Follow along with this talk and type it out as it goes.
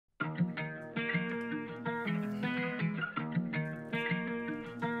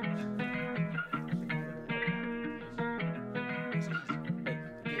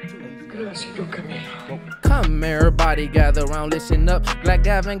Come everybody gather around, listen up. Like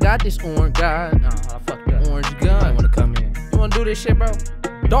Gavin got this orange guy. Fuck that. Orange gun. I wanna come in. You wanna do this shit, bro?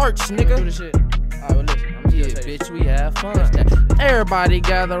 Darts, nigga. Do this shit. Alright, well listen. Yeah, bitch, we have fun. Everybody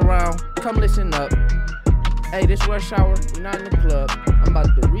gather around, come listen up. Hey, this rush hour, we not in the club. I'm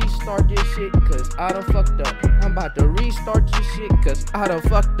about to restart this shit, cause I done fucked up. I'm about to restart this shit, cause I done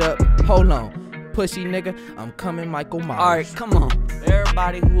fucked up. Hold on, pussy nigga, I'm coming Michael Myers. Alright, come on.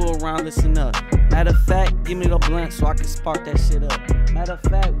 Everybody who around, listen up. Matter of fact, give me the blunt so I can spark that shit up. Matter of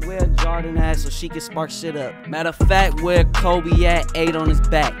fact, where Jordan at so she can spark shit up. Matter of fact, where Kobe at, 8 on his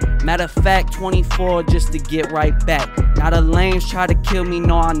back. Matter of fact, 24 just to get right back. Now the lames try to kill me,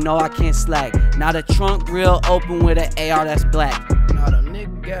 no I know I can't slack. Now the trunk real open with an AR that's black. Now the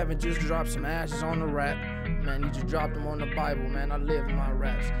nigga Gavin just dropped some ashes on the rap. Man, he just dropped them on the Bible, man, I live my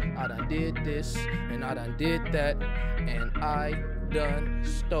raps. I done did this, and I done did that, and I done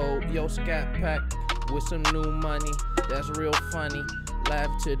stole your scat pack with some new money. That's real funny. Laugh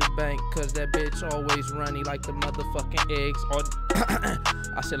to the bank, cause that bitch always runny like the motherfucking eggs. Or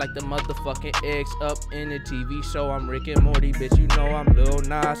I said like the motherfucking eggs up in the TV show. I'm Rick and Morty, bitch, you know I'm Lil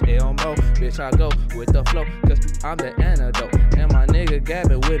Nas, Elmo. Bitch, I go with the flow, cause I'm the antidote. And my nigga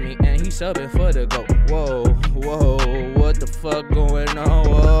Gavin with me, and he subbing for the GOAT. Whoa, whoa, what the fuck going on?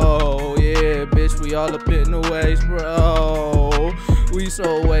 Whoa, yeah, bitch, we all up in the waist, bro. We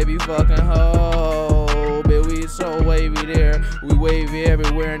so wavy fucking ho, bitch, we so wavy there. We wavy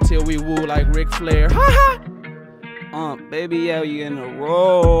everywhere until we woo like Ric Flair. Ha ha! Baby, yeah, you in a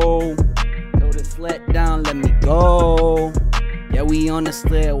row. Throw the sled down, let me go. Yeah, we on the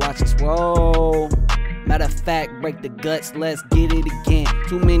sled, watch us roll. Matter of fact, break the guts, let's get it again.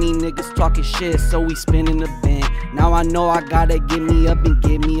 Too many niggas talking shit, so we spinning the bin. Now I know I gotta get me up and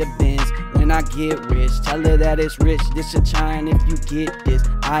give me a Benz. When I get rich, tell her that it's rich. This a chine if you get this.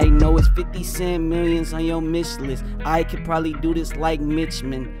 I know it's 50 cent millions on your miss list. I could probably do this like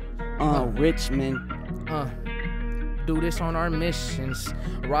Richmond. Do this on our missions,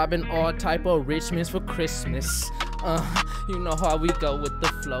 robbing all type of Richmonds for Christmas. You know how we go with the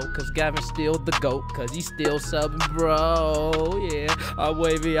flow, cause Gavin's still the GOAT, cause he still subbing, bro. Yeah, I'm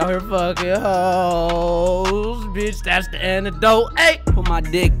wavy out here fucking hoes, bitch, that's the antidote. Hey, put my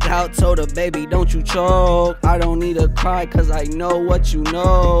dick out, told her, baby, don't you choke. I don't need to cry, cause I know what you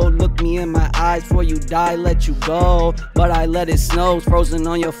know. Look me in my eyes before you die, let you go. But I let it snow, frozen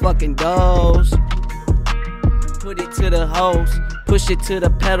on your fucking doors. Put it to the hose, push it to the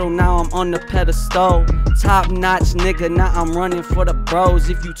pedal, now I'm on the pedestal. Top notch nigga, now I'm running for the bros.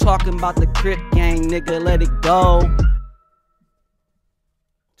 If you talking about the Crip gang, nigga, let it go.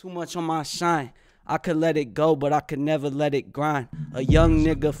 Too much on my shine, I could let it go, but I could never let it grind. A young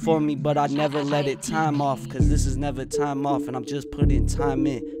nigga for me, but I never let it time off, cause this is never time off, and I'm just putting time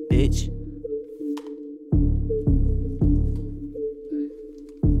in, bitch.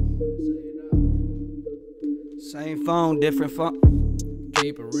 Same phone, different phone.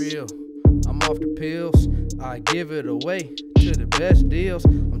 Keep it real, I'm off the pills. I give it away to the best deals.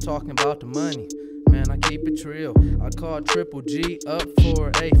 I'm talking about the money, man, I keep it trill. I called Triple G up for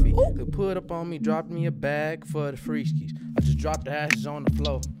an AFI. Could put up on me, dropped me a bag for the free skis. I just dropped the ashes on the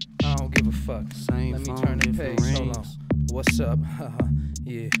floor, I don't give a fuck. Same Let me phone, turn the page, rings. hold on. What's up?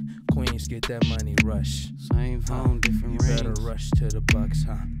 Yeah, Queens, get that money, rush. Same phone, different You rings. better rush to the Bucks,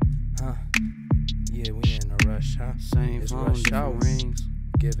 huh? Yeah, we in a rush, huh? Same It's phone, rush different hour. rings.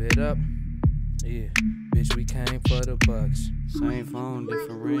 Give it up. Yeah, bitch, we came for the Bucks. Same phone,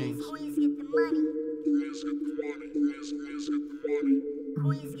 different rings. Queens get the money. Queens get the money.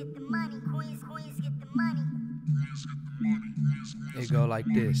 Queens get the money. Queens get the money. It go like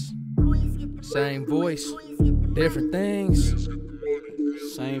this. Queens get the Same voice, Queens get the different things.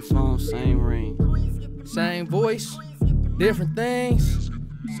 Same phone, same ring. Queens get the Same voice, Queens get the different things.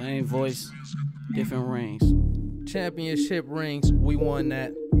 Same voice, different rings. Championship rings, we won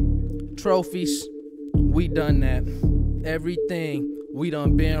that. Trophies, we done that. Everything, we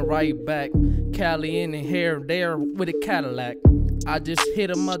done been right back. Cali in the hair there with a Cadillac. I just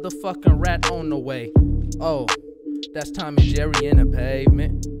hit a motherfucking rat on the way. Oh, that's Tommy Jerry in the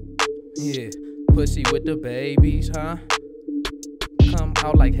pavement. Yeah, pussy with the babies, huh? Come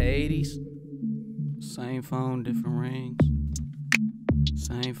out like Hades. Same phone, different rings.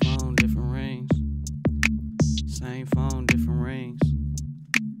 Same phone, different rings. Same phone, different rings.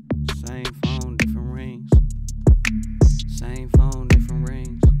 Same phone, different rings. Same phone, different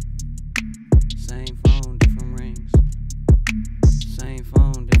rings. Same phone, different rings. Same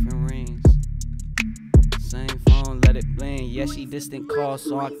phone, different rings. Same phone, let it bling. Yeah, she distant call,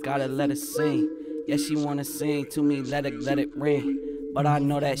 so I gotta let her sing. Yeah, she wanna sing to me, let it ring. But I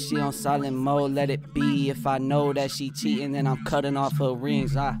know that she on silent mode, let it be. If I know that she cheating, then I'm cutting off her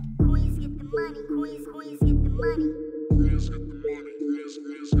rings. Queens get the money, queens get the money. Queens get the money.